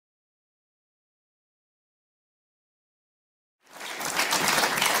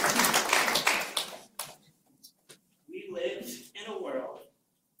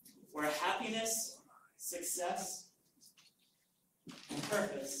success and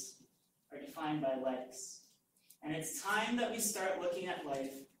purpose are defined by legs. And it's time that we start looking at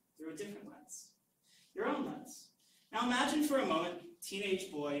life through a different lens, your own lens. Now imagine for a moment,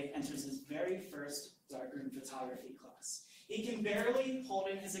 teenage boy enters his very first darkroom photography class. He can barely hold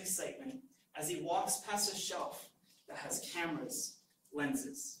in his excitement as he walks past a shelf that has cameras,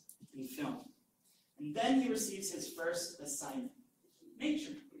 lenses, and film. And then he receives his first assignment,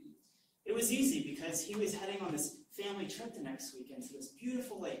 nature. It was easy because he was heading on this family trip the next weekend to this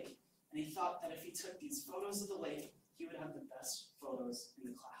beautiful lake, and he thought that if he took these photos of the lake, he would have the best photos in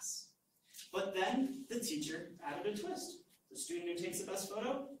the class. But then the teacher added a twist. The student who takes the best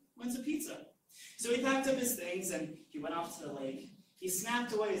photo wins a pizza. So he packed up his things and he went off to the lake. He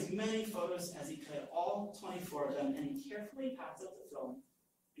snapped away as many photos as he could, all 24 of them, and he carefully packed up the film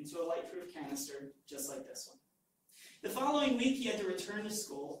into a light-proof canister just like this one. The following week, he had to return to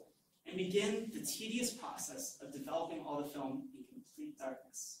school and begin the tedious process of developing all the film in complete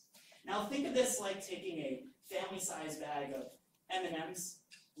darkness. Now think of this like taking a family-sized bag of M&Ms,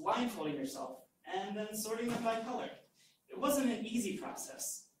 blindfolding yourself, and then sorting them by color. It wasn't an easy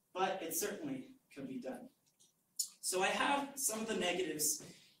process, but it certainly could be done. So I have some of the negatives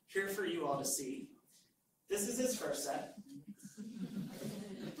here for you all to see. This is his first set.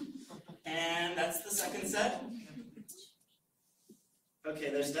 And that's the second set.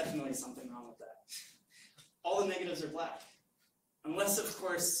 Okay, there's definitely something wrong with that. All the negatives are black. Unless, of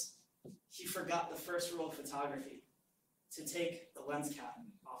course, he forgot the first rule of photography, to take the lens cap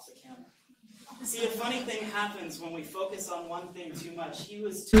off the camera. See, a funny thing happens when we focus on one thing too much. He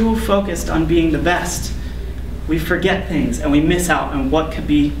was too focused on being the best. We forget things and we miss out on what could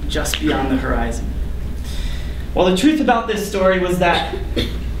be just beyond the horizon. Well, the truth about this story was that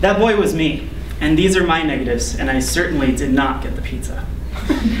that boy was me, and these are my negatives, and I certainly did not get the pizza.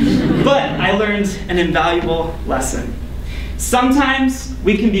 But I learned an invaluable lesson. Sometimes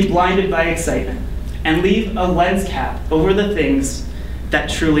we can be blinded by excitement and leave a lens cap over the things that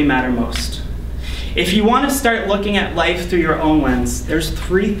truly matter most. If you want to start looking at life through your own lens, there's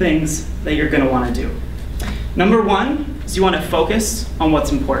 3 things that you're going to want to do. Number 1 is you want to focus on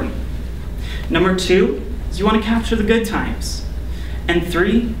what's important. Number 2 is you want to capture the good times. And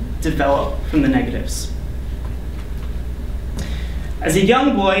 3, develop from the negatives. As a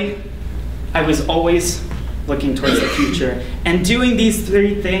young boy, I was always looking towards the future, and doing these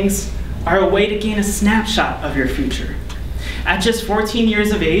 3 things are a way to gain a snapshot of your future. At just 14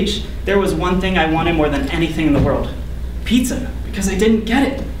 years of age, there was one thing I wanted more than anything in the world: pizza, because I didn't get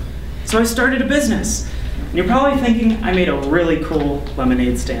it. So I started a business. And you're probably thinking I made a really cool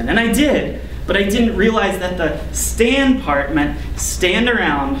lemonade stand, and I did, but I didn't realize that the stand part meant stand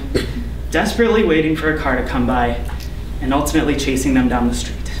around, desperately waiting for a car to come by, and ultimately chasing them down the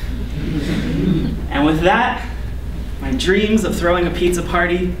street. And with that, my dreams of throwing a pizza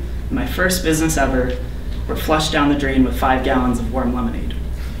party, my first business ever, were flushed down the drain with 5 gallons of warm lemonade.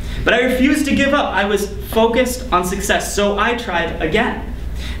 But I refused to give up. I was focused on success, so I tried again.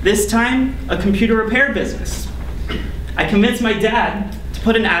 This time, a computer repair business. I convinced my dad to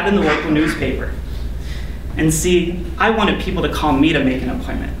put an ad in the local newspaper. And see, I wanted people to call me to make an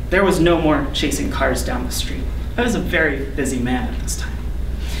appointment. There was no more chasing cars down the street. I was a very busy man at this time.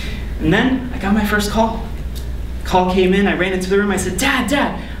 And then I got my first call. Call came in, I ran into the room, I said,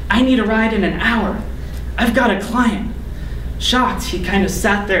 Dad, I need a ride in an hour. I've got a client. Shocked, he kind of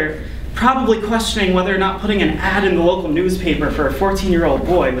sat there, probably questioning whether or not putting an ad in the local newspaper for a 14-year-old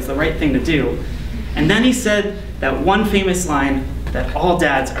boy was the right thing to do. And then he said that one famous line that all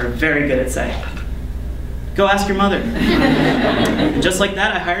dads are very good at saying: "Go ask your mother." And just like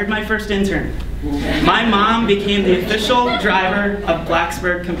that, I hired my first intern. My mom became the official driver of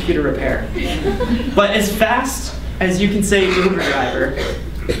Blaxberg computer repair. But as fast as you can say Uber driver,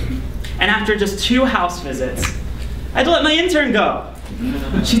 and after just 2 house visits, I had to let my intern go.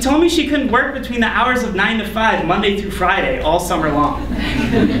 She told me she couldn't work between the hours of 9 to 5, Monday through Friday, all summer long.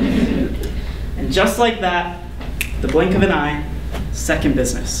 And just like that, the blink of an eye, second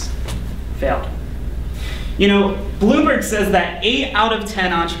business failed. You know, Bloomberg says that 8 out of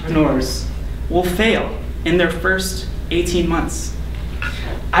 10 entrepreneurs will fail in their first 18 months.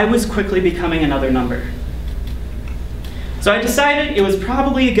 I was quickly becoming another number. So I decided it was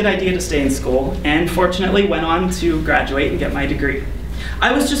probably a good idea to stay in school, and fortunately went on to graduate and get my degree.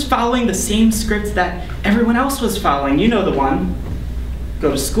 I was just following the same script that everyone else was following. You know the one.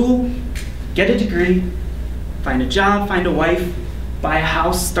 Go to school, get a degree, find a job, find a wife, buy a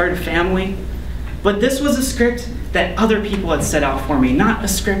house, start a family. But this was a script that other people had set out for me, not a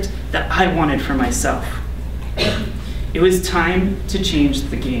script that I wanted for myself. It was time to change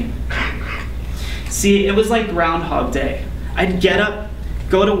the game. See, it was like Groundhog Day. I'd get up,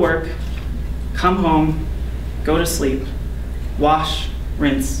 go to work, come home, go to sleep, wash,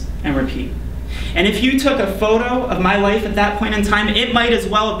 rinse, and repeat. And if you took a photo of my life at that point in time, it might as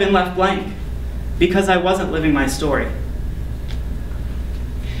well have been left blank, because I wasn't living my story.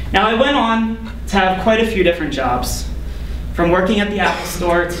 Now, I went on to have quite a few different jobs, from working at the Apple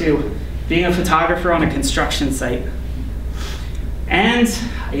Store to being a photographer on a construction site. And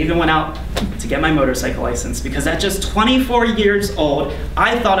I even went out to get my motorcycle license, because at just 24 years old,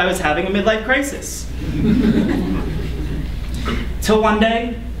 I thought I was having a midlife crisis. Till one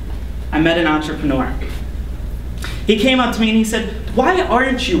day, I met an entrepreneur. He came up to me and he said, "Why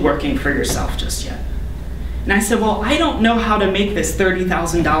aren't you working for yourself just yet?" And I said, "Well, I don't know how to make this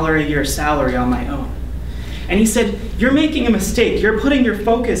 $30,000 a year salary on my own." And he said, "You're making a mistake. You're putting your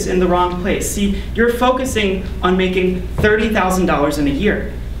focus in the wrong place. See, you're focusing on making $30,000 in a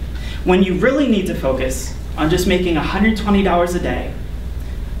year, when you really need to focus on just making $120 a day,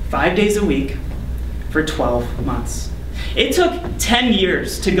 5 days a week, for 12 months. It took 10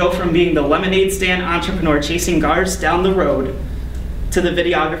 years to go from being the lemonade stand entrepreneur chasing cars down the road to the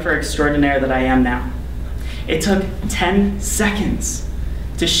videographer extraordinaire that I am now. It took 10 seconds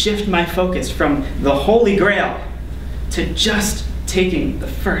to shift my focus from the Holy Grail to just taking the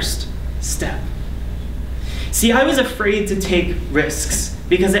first step. See, I was afraid to take risks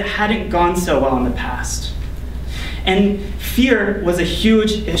because it hadn't gone so well in the past. And fear was a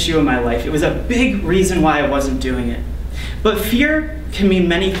huge issue in my life. It was a big reason why I wasn't doing it. But fear can mean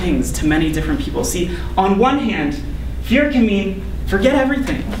many things to many different people. See, on one hand, fear can mean forget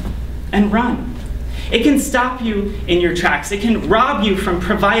everything and run. It can stop you in your tracks. It can rob you from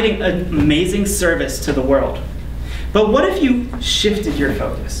providing an amazing service to the world. But what if you shifted your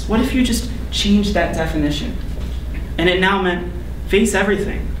focus? What if you just changed that definition? And it now meant face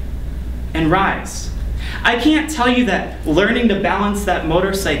everything and rise. I can't tell you that learning to balance that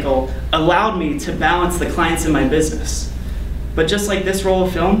motorcycle allowed me to balance the clients in my business. But just like this roll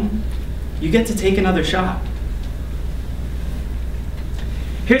of film, you get to take another shot.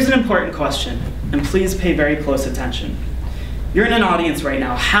 Here's an important question, and please pay very close attention. You're in an audience right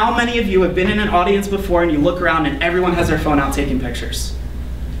now. How many of you have been in an audience before and you look around and everyone has their phone out taking pictures?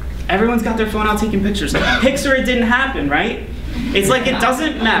 Everyone's got their phone out taking pictures. Pics or it didn't happen, right? It's like it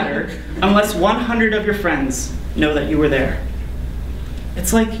doesn't matter unless 100 of your friends know that you were there.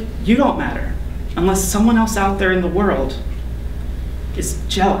 It's like you don't matter unless someone else out there in the world is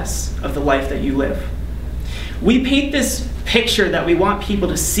jealous of the life that you live. We paint this picture that we want people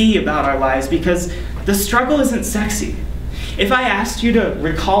to see about our lives because the struggle isn't sexy. If I asked you to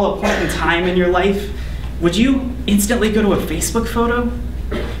recall a point in time in your life, would you instantly go to a Facebook photo?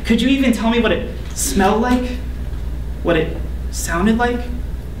 Could you even tell me what it smelled like? What it sounded like?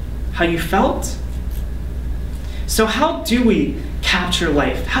 How you felt? So how do we capture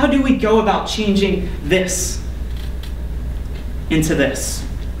life? How do we go about changing this into this?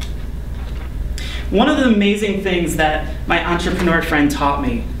 One of the amazing things that my entrepreneur friend taught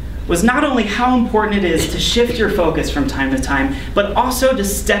me was not only how important it is to shift your focus from time to time, but also to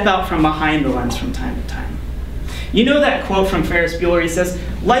step out from behind the lens from time to time. You know that quote from Ferris Bueller? He says,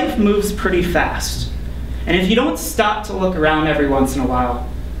 "Life moves pretty fast. And if you don't stop to look around every once in a while,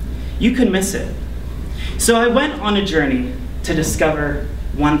 you can miss it." So I went on a journey to discover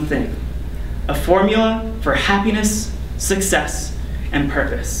one thing, a formula for happiness, success, and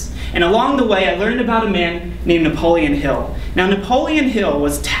purpose. And along the way, I learned about a man named Napoleon Hill. Now, Napoleon Hill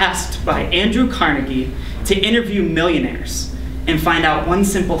was tasked by Andrew Carnegie to interview millionaires and find out one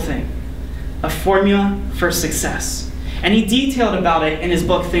simple thing, a formula for success. And he detailed about it in his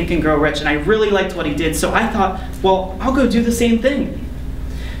book, Think and Grow Rich, and I really liked what he did, so I thought, well, I'll go do the same thing.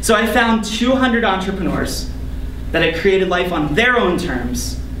 So I found 200 entrepreneurs that had created life on their own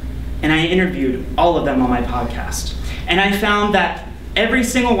terms, and I interviewed all of them on my podcast. And I found that every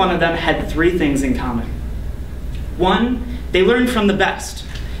single one of them had 3 things in common. 1, they learned from the best.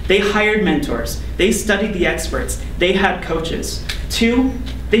 They hired mentors. They studied the experts. They had coaches. 2,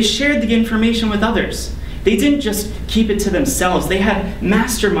 they shared the information with others. They didn't just keep it to themselves. They had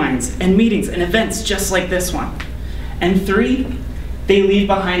masterminds and meetings and events just like this one. And 3, they leave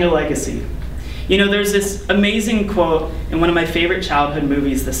behind a legacy. You know, there's this amazing quote in one of my favorite childhood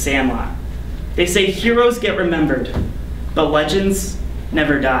movies, The Sandlot. They say, "Heroes get remembered, but legends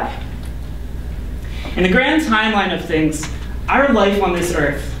never die." In the grand timeline of things, our life on this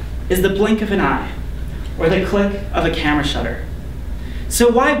earth is the blink of an eye, or the click of a camera shutter. So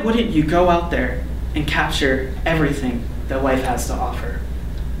why wouldn't you go out there and capture everything that life has to offer?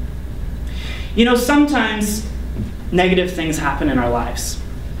 You know, sometimes negative things happen in our lives.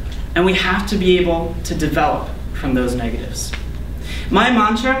 and we have to be able to develop from those negatives. My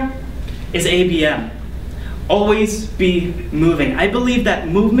mantra is ABM, always be moving. I believe that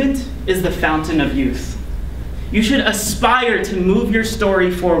movement is the fountain of youth. You should aspire to move your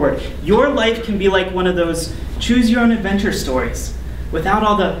story forward. Your life can be like one of those choose your own adventure stories without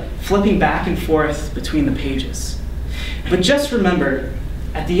all the flipping back and forth between the pages. But just remember,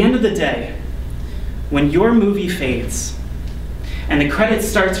 at the end of the day, when your movie fades and the credits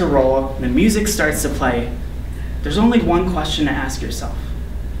start to roll and the music starts to play, there's only one question to ask yourself.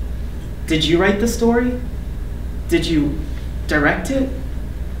 Did you write the story? Did you direct it?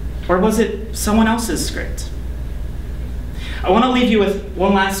 Or was it someone else's script? I want to leave you with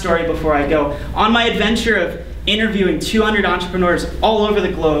one last story before I go. On my adventure of interviewing 200 entrepreneurs all over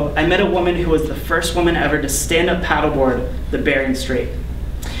the globe, I met a woman who was the first woman ever to stand up paddleboard the Bering Strait.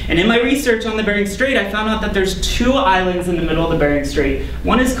 And in my research on the Bering Strait, I found out that there's 2 islands in the middle of the Bering Strait.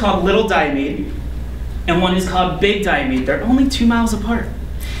 One is called Little Diomede, and one is called Big Diomede. They're only 2 miles apart.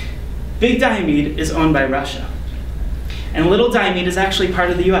 Big Diomede is owned by Russia. And Little Diomede is actually part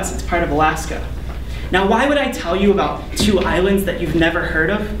of the US. It's part of Alaska. Now, why would I tell you about 2 islands that you've never heard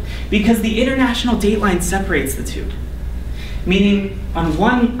of? Because the international dateline separates the 2. Meaning, on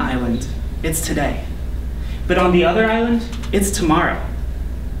one island, it's today. But on the other island, it's tomorrow.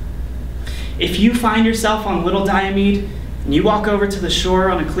 If you find yourself on Little Diomede and you walk over to the shore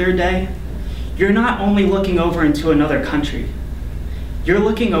on a clear day, you're not only looking over into another country, you're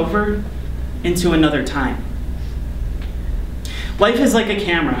looking over into another time. Life is like a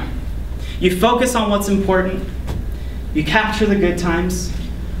camera. You focus on what's important, you capture the good times,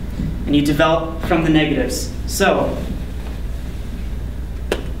 and you develop from the negatives. So,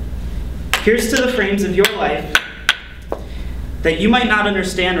 here's to the frames of your life that you might not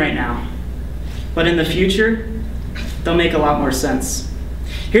understand right now, but in the future, they'll make a lot more sense.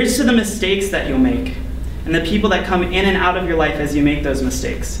 Here's to the mistakes that you'll make, and the people that come in and out of your life as you make those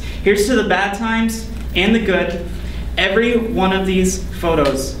mistakes. Here's to the bad times and the good. Every one of these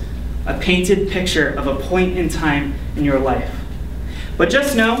photos, a painted picture of a point in time in your life. But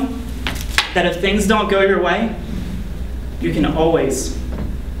just know that if things don't go your way, you can always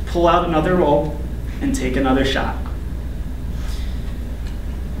pull out another roll and take another shot.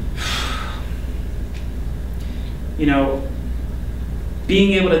 You know,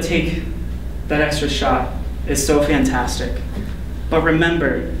 being able to take that extra shot is so fantastic. But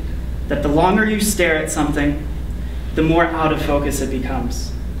remember that the longer you stare at something, the more out of focus it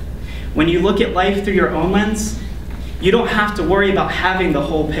becomes. When you look at life through your own lens, you don't have to worry about having the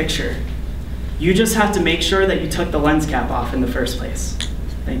whole picture. You just have to make sure that you took the lens cap off in the first place.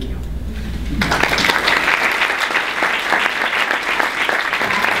 Thank you.